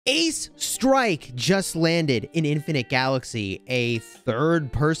Ace Strike just landed in Infinite Galaxy, a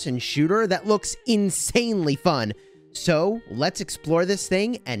third-person shooter that looks insanely fun. So let's explore this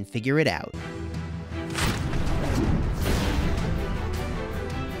thing and figure it out.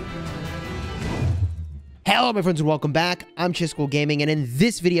 Hello my friends and welcome back. I'm Chisgule Gaming, and in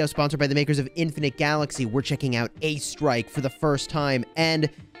this video, sponsored by the makers of Infinite Galaxy, we're checking out Ace Strike for the first time. And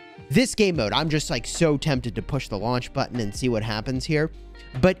this game mode, I'm just like so tempted to push the launch button and see what happens here.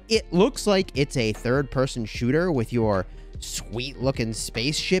 But it looks like it's a third-person shooter with your sweet-looking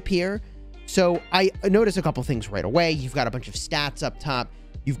spaceship here. So I noticed a couple things right away. You've got a bunch of stats up top.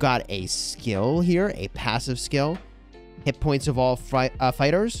 You've got a skill here, a passive skill. Hit points of all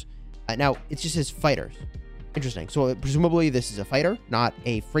fighters. Now, it just says fighters. Interesting. So presumably this is a fighter, not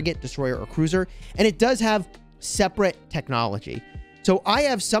a frigate, destroyer, or cruiser. And it does have separate technology. So I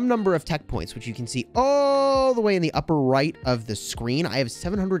have some number of tech points, which you can see all the way in the upper right of the screen. I have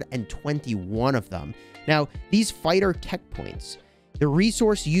 721 of them. Now, these fighter tech points, the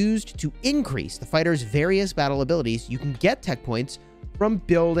resource used to increase the fighter's various battle abilities. You can get tech points from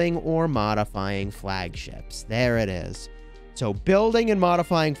building or modifying flagships. There it is. So building and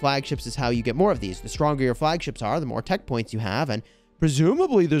modifying flagships is how you get more of these. The stronger your flagships are, the more tech points you have. And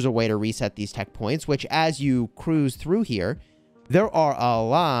presumably there's a way to reset these tech points, which as you cruise through here, there are a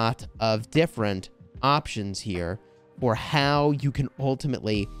lot of different options here for how you can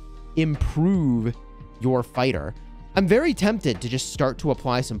ultimately improve your fighter. I'm very tempted to just start to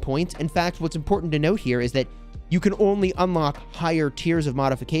apply some points. In fact, what's important to note here is that you can only unlock higher tiers of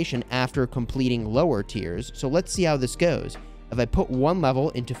modification after completing lower tiers. So let's see how this goes. If I put one level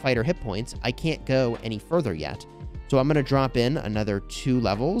into fighter hit points, I can't go any further yet. So I'm going to drop in another 2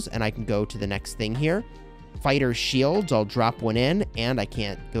 levels and I can go to the next thing here. Fighter shields, I'll drop one in and I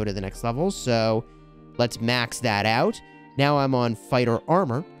can't go to the next level. So let's max that out. Now I'm on fighter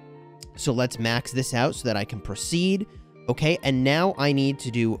armor. So let's max this out so that I can proceed. Okay, and now I need to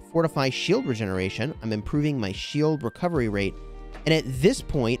do fortify shield regeneration. I'm improving my shield recovery rate. And at this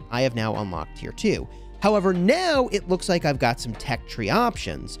point, I have now unlocked tier 2. However, now it looks like I've got some tech tree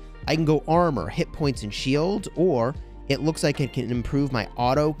options. I can go armor, hit points, and shields, or it looks like it can improve my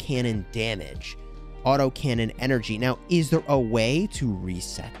auto cannon damage, auto cannon energy. Now, is there a way to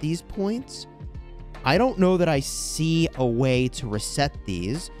reset these points? I don't know that I see a way to reset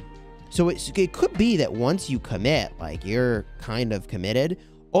these. So it could be that once you commit, like you're kind of committed.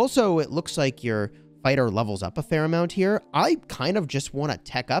 Also, it looks like your fighter levels up a fair amount here. I kind of just want to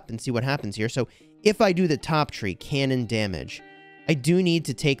tech up and see what happens here. So if I do the top tree, cannon damage, I do need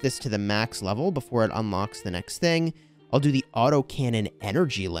to take this to the max level before it unlocks the next thing. I'll do the auto cannon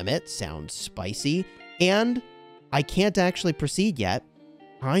energy limit. Sounds spicy. And I can't actually proceed yet.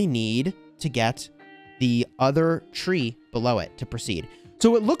 I need to get the other tree below it to proceed.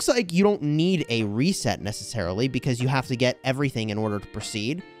 So it looks like you don't need a reset necessarily because you have to get everything in order to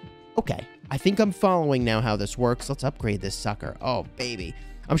proceed. Okay, I think I'm following now how this works. Let's upgrade this sucker. Oh, baby.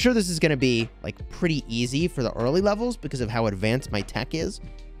 I'm sure this is going to be like pretty easy for the early levels because of how advanced my tech is.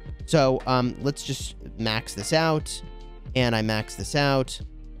 So let's just max this out. And I max this out.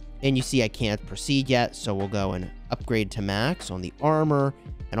 And you see I can't proceed yet. So we'll go and upgrade to max on the armor.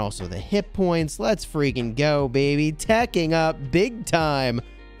 And also the hit points. Let's freaking go, baby. Teching up big time.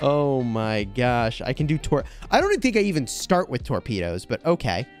 Oh my gosh. I can do I don't think I even start with torpedoes, but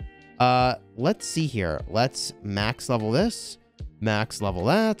okay. Let's see here. Let's max level this. Max level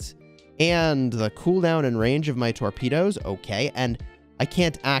that. And the cooldown and range of my torpedoes. Okay. And I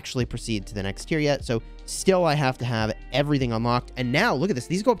can't actually proceed to the next tier yet. So still I have to have everything unlocked. And now look at this.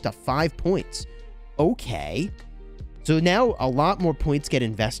 These go up to 5 points. Okay. So now a lot more points get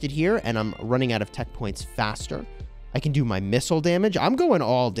invested here, and I'm running out of tech points faster. I can do my missile damage. I'm going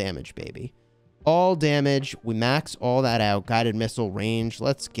all damage, baby. All damage. We max all that out. Guided missile range.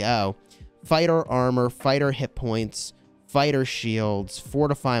 Let's go. Fighter armor, fighter hit points, fighter shields,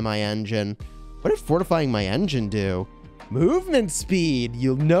 fortify my engine. What did fortifying my engine do? Movement speed.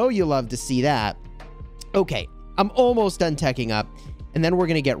 You'll know you love to see that. Okay, I'm almost done teching up, and then we're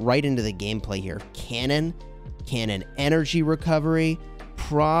going to get right into the gameplay here. Cannon energy recovery,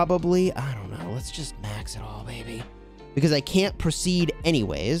 probably, I don't know, let's just max it all, baby, because I can't proceed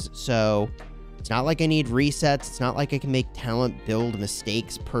anyways, so it's not like I need resets, it's not like I can make talent build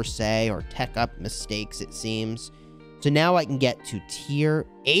mistakes per se, or tech up mistakes, it seems. So now I can get to tier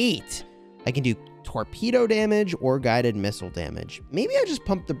 8. I can do torpedo damage or guided missile damage. Maybe I just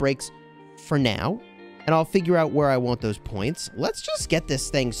pump the brakes for now, and I'll figure out where I want those points. Let's just get this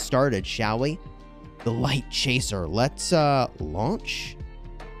thing started, shall we? The light chaser. Let's launch.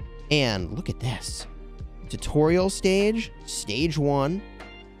 And look at this. Tutorial stage, stage 1.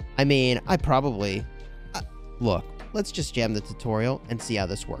 I mean, I probably... look, let's just jam the tutorial and see how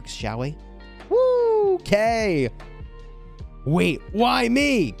this works, shall we? Woo! Okay. Wait, why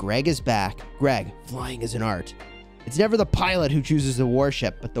me? Greg is back. Greg, flying is an art. It's never the pilot who chooses the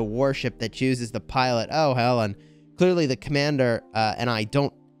warship, but the warship that chooses the pilot. Oh, Helen. Clearly the commander and I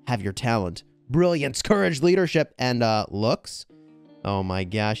don't have your talent. Brilliance, courage, leadership, and looks. Oh my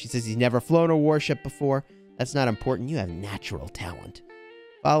gosh, he says he's never flown a warship before. That's not important. You have natural talent.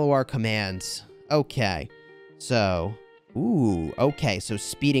 Follow our commands. Okay. So, ooh, okay. So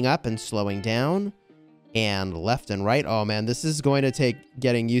speeding up and slowing down and left and right. Oh man, this is going to take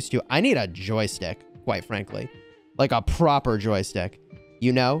getting used to. I need a joystick, quite frankly. Like a proper joystick,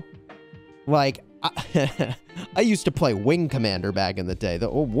 you know? Like, I used to play Wing Commander back in the day.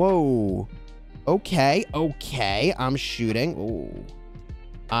 Oh, whoa. Okay, okay. I'm shooting. Ooh.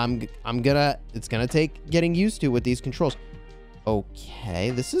 It's gonna take getting used to with these controls. Okay,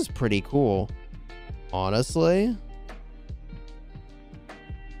 this is pretty cool. Honestly.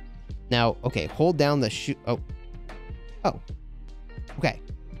 Now, okay, hold down the shoot. Oh. Okay.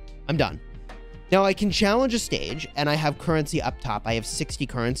 I'm done. Now I can challenge a stage and I have currency up top. I have 60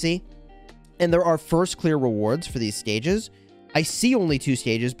 currency and there are first clear rewards for these stages. I see only 2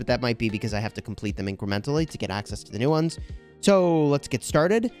 stages, but that might be because I have to complete them incrementally to get access to the new ones. So let's get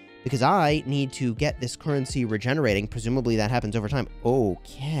started because I need to get this currency regenerating. Presumably that happens over time.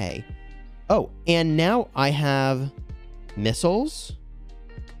 Okay. Oh, and now I have missiles.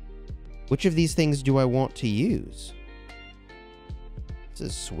 Which of these things do I want to use? This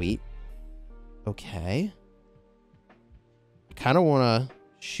is sweet. Okay. I kind of want to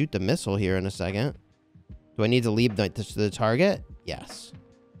shoot the missile here in a second. Do I need to leave the target? Yes.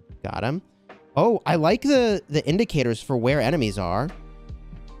 Got him. Oh, I like the indicators for where enemies are.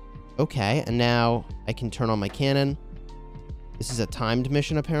 Okay, and now I can turn on my cannon. This is a timed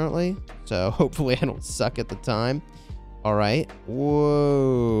mission, apparently. So hopefully I don't suck at the time. All right.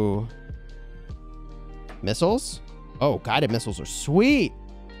 Whoa. Missiles? Oh, guided missiles are sweet.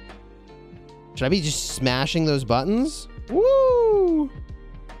 Should I be just smashing those buttons? Woo!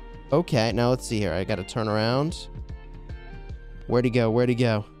 Okay, now let's see here. I gotta turn around. Where'd he go? Where'd he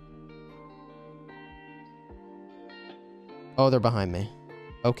go? Oh, they're behind me.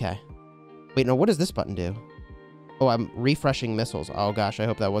 Okay. Wait, no, what does this button do? Oh, I'm refreshing missiles. Oh gosh, I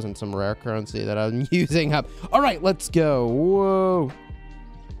hope that wasn't some rare currency that I'm using up. All right, let's go. Whoa.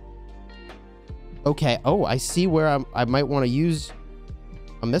 Okay, oh, I see where I might want to use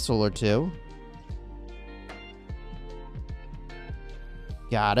a missile or two.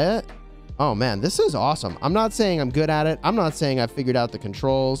 Got it. Oh man, this is awesome. I'm not saying I'm good at it. I'm not saying I've figured out the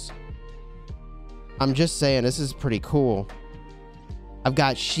controls. I'm just saying this is pretty cool. I've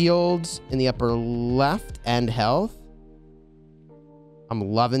got shields in the upper left and health. I'm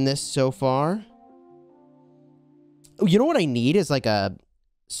loving this so far. Oh, you know what I need is like a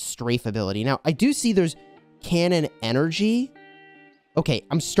strafe ability. Now, I do see there's cannon energy. Okay,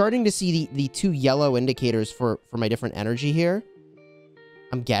 I'm starting to see the 2 yellow indicators for my different energy here.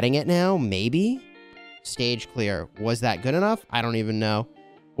 I'm getting it now, maybe. Stage clear. Was that good enough? I don't even know.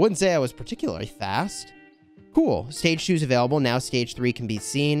 I wouldn't say I was particularly fast. Cool. Stage 2 is available. Now stage 3 can be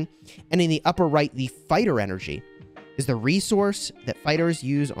seen. And in the upper right, the fighter energy is the resource that fighters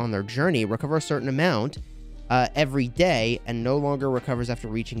use on their journey. Recover a certain amount every day and no longer recovers after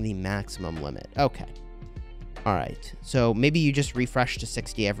reaching the maximum limit. Okay. All right. So maybe you just refresh to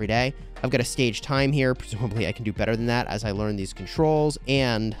 60 every day. I've got a stage time here. Presumably I can do better than that as I learn these controls.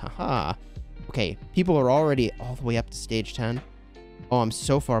 And haha. Okay. People are already all the way up to stage 10. Oh, I'm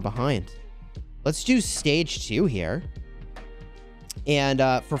so far behind. Let's do stage 2 here. And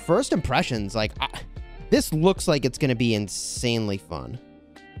for first impressions, like, this looks like it's going to be insanely fun.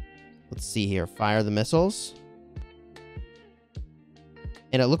 Let's see here. Fire the missiles.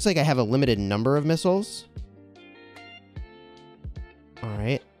 And it looks like I have a limited number of missiles. All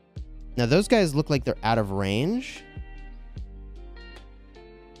right. Now, those guys look like they're out of range.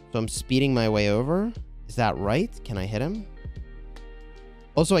 So I'm speeding my way over. Is that right? Can I hit him?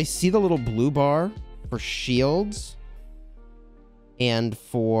 Also, I see the little blue bar for shields and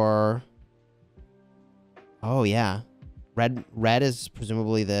for... Oh, yeah. Red is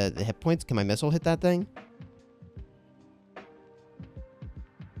presumably the hit points. Can my missile hit that thing?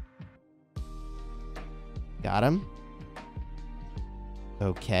 Got him.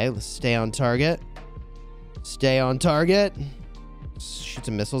 Okay, let's stay on target. Stay on target. Shoot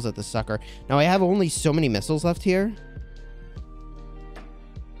some missiles at the sucker. Now, I have only so many missiles left here.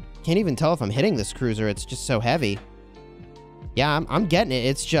 Can't even tell if I'm hitting this cruiser. It's just so heavy. Yeah, I'm getting it.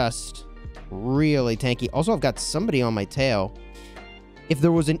 It's just really tanky. Also, I've got somebody on my tail. If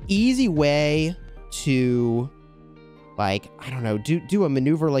there was an easy way to, like, I don't know, do a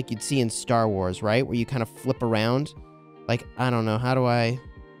maneuver like you'd see in Star Wars, right? Where you kind of flip around. Like, I don't know, how do I,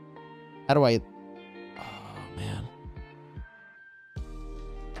 oh, man.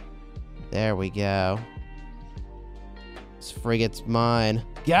 There we go. This frigate's mine.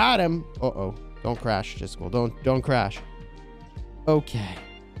 Got him! Uh-oh. Don't crash, Chisgule. Don't crash. Okay.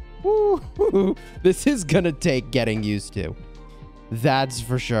 Woo! This is gonna take getting used to. That's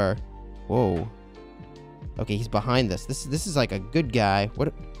for sure. Whoa. Okay, he's behind this. This is like a good guy.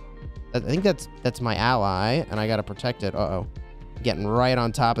 What? I think that's my ally, and I gotta protect it. Uh-oh. Getting right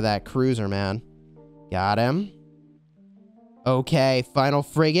on top of that cruiser, man. Got him. Okay, final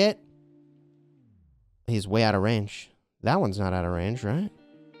frigate. He's way out of range. That one's not out of range, right?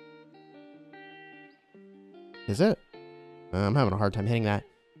 Is it? I'm having a hard time hitting that.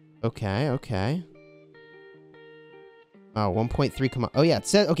 Okay, okay. Oh, 1.3, come on. Oh, yeah, it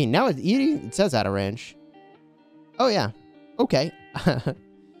says... Okay, now it says out of range. Oh, yeah. Okay.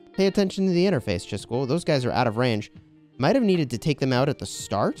 Pay attention to the interface, Chisgule. Those guys are out of range. Might have needed to take them out at the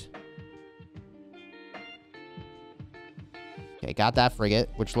start. Okay, got that frigate,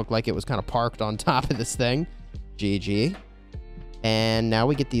 which looked like it was kind of parked on top of this thing. GG. And now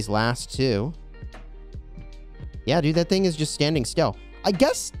we get these last two. Yeah, dude, that thing is just standing still. I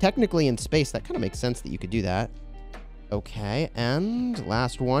guess, technically in space, that kind of makes sense that you could do that. Okay, and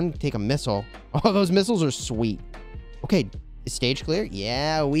last one, take a missile. Oh, those missiles are sweet. Okay, is stage clear?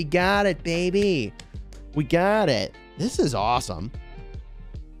 Yeah, we got it, baby. We got it. This is awesome.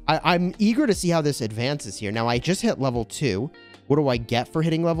 I'm eager to see how this advances here. Now, I just hit level 2. What do I get for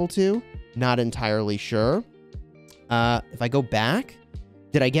hitting level 2? Not entirely sure. If I go back,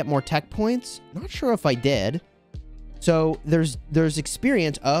 did I get more tech points? Not sure if I did. So there's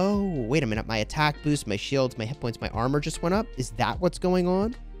experience. Oh, wait a minute. My attack boost, my shields, my hit points, my armor just went up. Is that what's going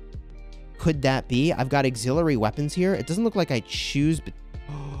on? Could that be? I've got auxiliary weapons here. It doesn't look like I choose.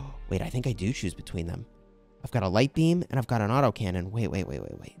 Oh, wait, I think I do choose between them. I've got a light beam and I've got an autocannon.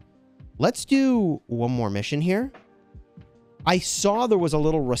 Wait. Let's do one more mission here. I saw there was a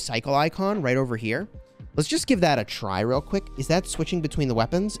little recycle icon right over here. Let's just give that a try real quick. Is that switching between the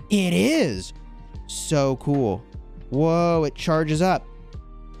weapons? It is. So cool. Whoa, it charges up.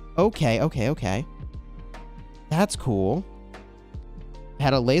 Okay. That's cool. It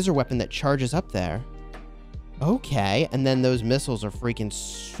had a laser weapon that charges up there. Okay, and then those missiles are freaking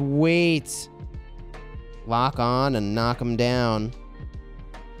sweet. Lock on and knock them down.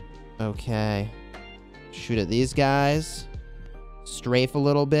 Okay. Shoot at these guys. Strafe a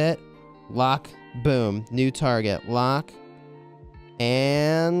little bit. Lock. Boom. New target. Lock.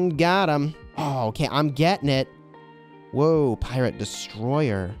 And got him. Oh, okay. I'm getting it. Whoa. Pirate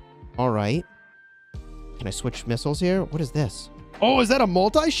destroyer. All right. Can I switch missiles here? What is this? Oh, is that a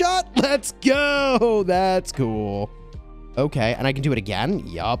multi-shot? Let's go. That's cool. Okay. And I can do it again?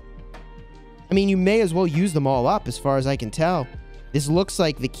 Yup. I mean, you may as well use them all up as far as I can tell. This looks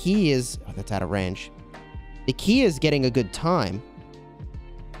like the key is... Oh, that's out of range. The key is getting a good time.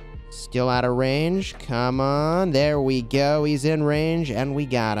 Still out of range. Come on. There we go. He's in range, and we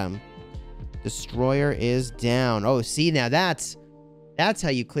got him. Destroyer is down. Oh, see, now that's how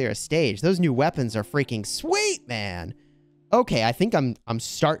you clear a stage. Those new weapons are freaking sweet, man. Okay, I think I'm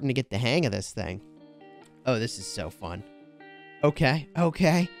starting to get the hang of this thing. Oh, this is so fun. Okay.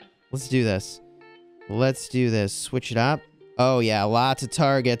 Let's do this. Switch it up. Oh, yeah, lots of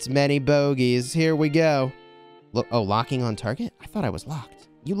targets, many bogeys. Here we go. Look, oh, locking on target? I thought I was locked.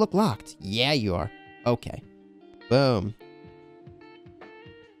 You look locked. Yeah, you are. Okay. Boom.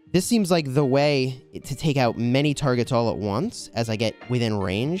 This seems like the way to take out many targets all at once as I get within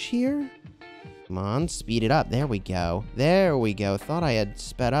range here. Come on, speed it up. There we go. Thought I had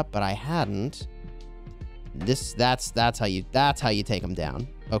sped up, but I hadn't. That's how you take them down.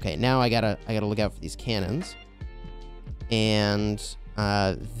 Okay, now I gotta look out for these cannons. And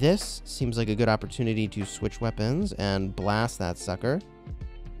this seems like a good opportunity to switch weapons and blast that sucker.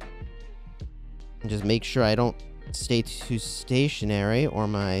 And just make sure I don't stay too stationary or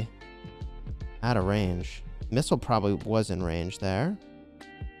my out of range. Missile probably was in range there.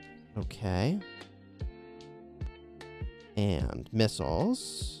 Okay. And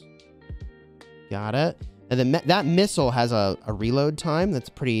missiles. Got it. And then that missile has a reload time that's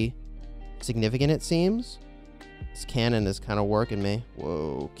pretty significant, it seems. This cannon is kind of working me.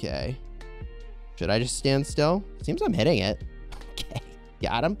 Whoa, okay. Should I just stand still? Seems I'm hitting it. Okay.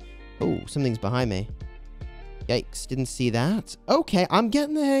 Got him. Oh, something's behind me. Yikes, didn't see that. Okay, I'm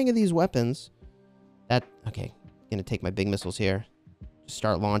getting the hang of these weapons. Okay, gonna take my big missiles here. Just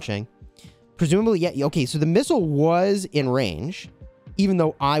start launching. Presumably, yeah, okay, so the missile was in range. even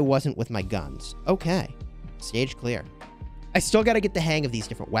though I wasn't with my guns. Okay, stage clear. I still got to get the hang of these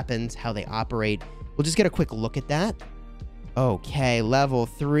different weapons, how they operate. We'll just get a quick look at that. Okay, level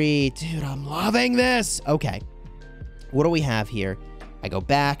 3. Dude, I'm loving this. Okay, what do we have here? I go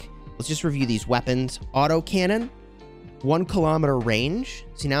back. Let's just review these weapons. Autocannon, 1 kilometer range.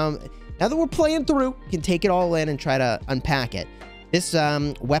 See, now that we're playing through, we can take it all in and try to unpack it. This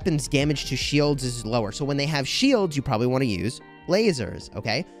weapon's damage to shields is lower. So when they have shields, you probably want to use lasers,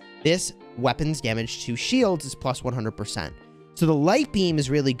 okay? This weapon's damage to shields is plus 100%. So the light beam is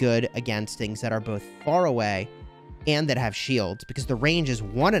really good against things that are both far away and that have shields because the range is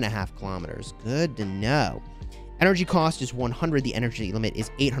 1.5 kilometers. Good to know. Energy cost is 100. The energy limit is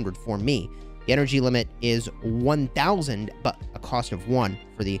 800 for me. The energy limit is 1,000, but a cost of 1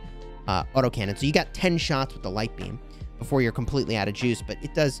 for the autocannon. So you got 10 shots with the light beam before you're completely out of juice, but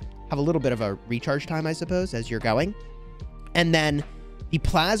it does have a little bit of a recharge time, I suppose, as you're going. And then the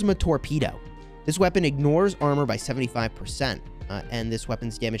plasma torpedo. This weapon ignores armor by 75%, and this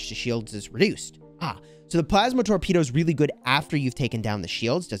weapon's damage to shields is reduced. So the plasma torpedo is really good after you've taken down the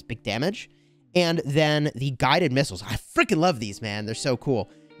shields, does big damage. And then the guided missiles. I freaking love these, man. They're so cool.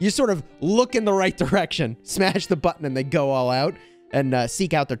 You sort of look in the right direction, smash the button, and they go all out and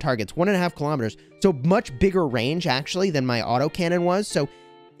seek out their targets. 1.5 kilometers. So much bigger range, actually, than my autocannon was. So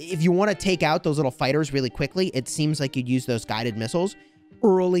if you want to take out those little fighters really quickly, it seems like you'd use those guided missiles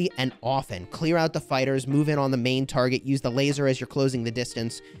early and often. Clear out the fighters, move in on the main target, use the laser as you're closing the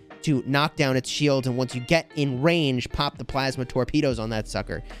distance to knock down its shields, and once you get in range, pop the plasma torpedoes on that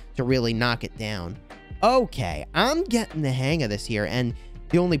sucker to really knock it down. Okay, I'm getting the hang of this here, and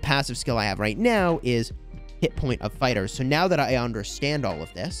the only passive skill I have right now is hit point of fighters. So now that I understand all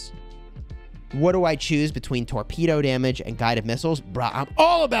of this, what do I choose between torpedo damage and guided missiles? Bruh, I'm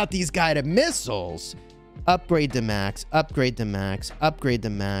all about these guided missiles. Upgrade to max, upgrade to max, upgrade to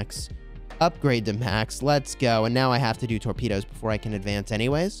max, upgrade to max. Let's go. And now I have to do torpedoes before I can advance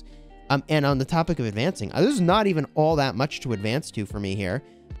anyways. And on the topic of advancing, there's not even all that much to advance to for me here,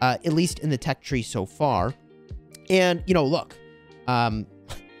 at least in the tech tree so far. And, you know, look,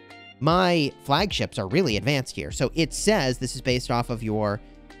 my flagships are really advanced here. So it says this is based off of your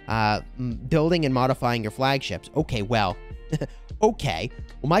building and modifying your flagships. Okay, well, okay.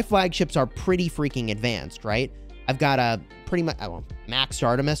 Well, my flagships are pretty freaking advanced, right? I've got a pretty much, well, maxed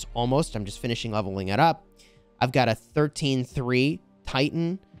Artemis almost. I'm just finishing leveling it up. I've got a 13-3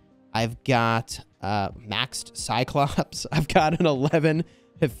 Titan. I've got maxed Cyclops. I've got an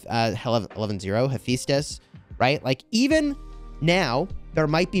 11-0 Hephaestus, right? Like, even now, there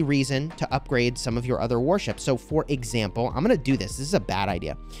might be reason to upgrade some of your other warships. So, for example, I'm going to do this. This is a bad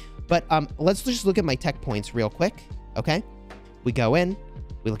idea. But let's just look at my tech points real quick, okay? We go in.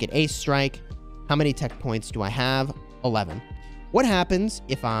 We look at Ace Strike. How many tech points do I have? 11. What happens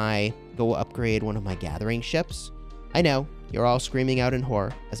if I go upgrade one of my gathering ships? I know, you're all screaming out in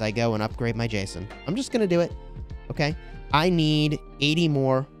horror as I go and upgrade my Jason. I'm just going to do it, okay? I need 80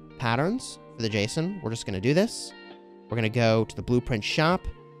 more patterns for the Jason. We're just going to do this. We're going to go to the blueprint shop.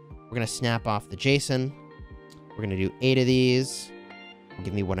 We're going to snap off the Jason. We're going to do 8 of these.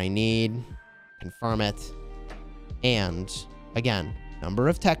 Give me what I need. Confirm it. And, again, number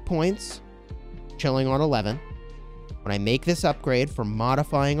of tech points, chilling on 11. When I make this upgrade for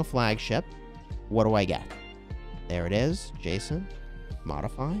modifying a flagship, what do I get? There it is, Jason,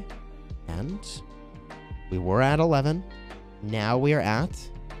 modify, and we were at 11. Now we are at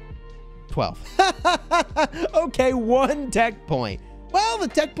 12. Okay, 1 tech point. Well, the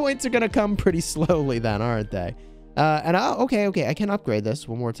tech points are going to come pretty slowly then, aren't they? Okay, I can upgrade this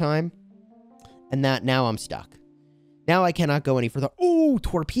one more time. And now I'm stuck. Now I cannot go any further. Oh,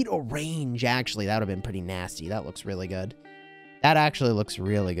 torpedo range, actually. That would have been pretty nasty. That looks really good. That actually looks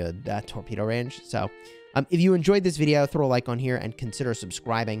really good, that torpedo range. So, if you enjoyed this video, throw a like on here and consider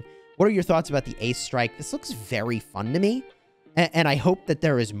subscribing. What are your thoughts about the Ace Strike? This looks very fun to me. And I hope that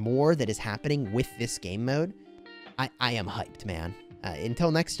there is more that is happening with this game mode. I am hyped, man.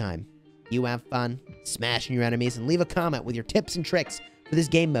 Until next time, you have fun smashing your enemies and leave a comment with your tips and tricks for this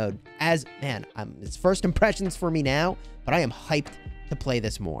game mode. As, man, it's first impressions for me now, but I am hyped to play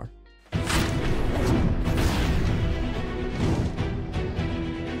this more.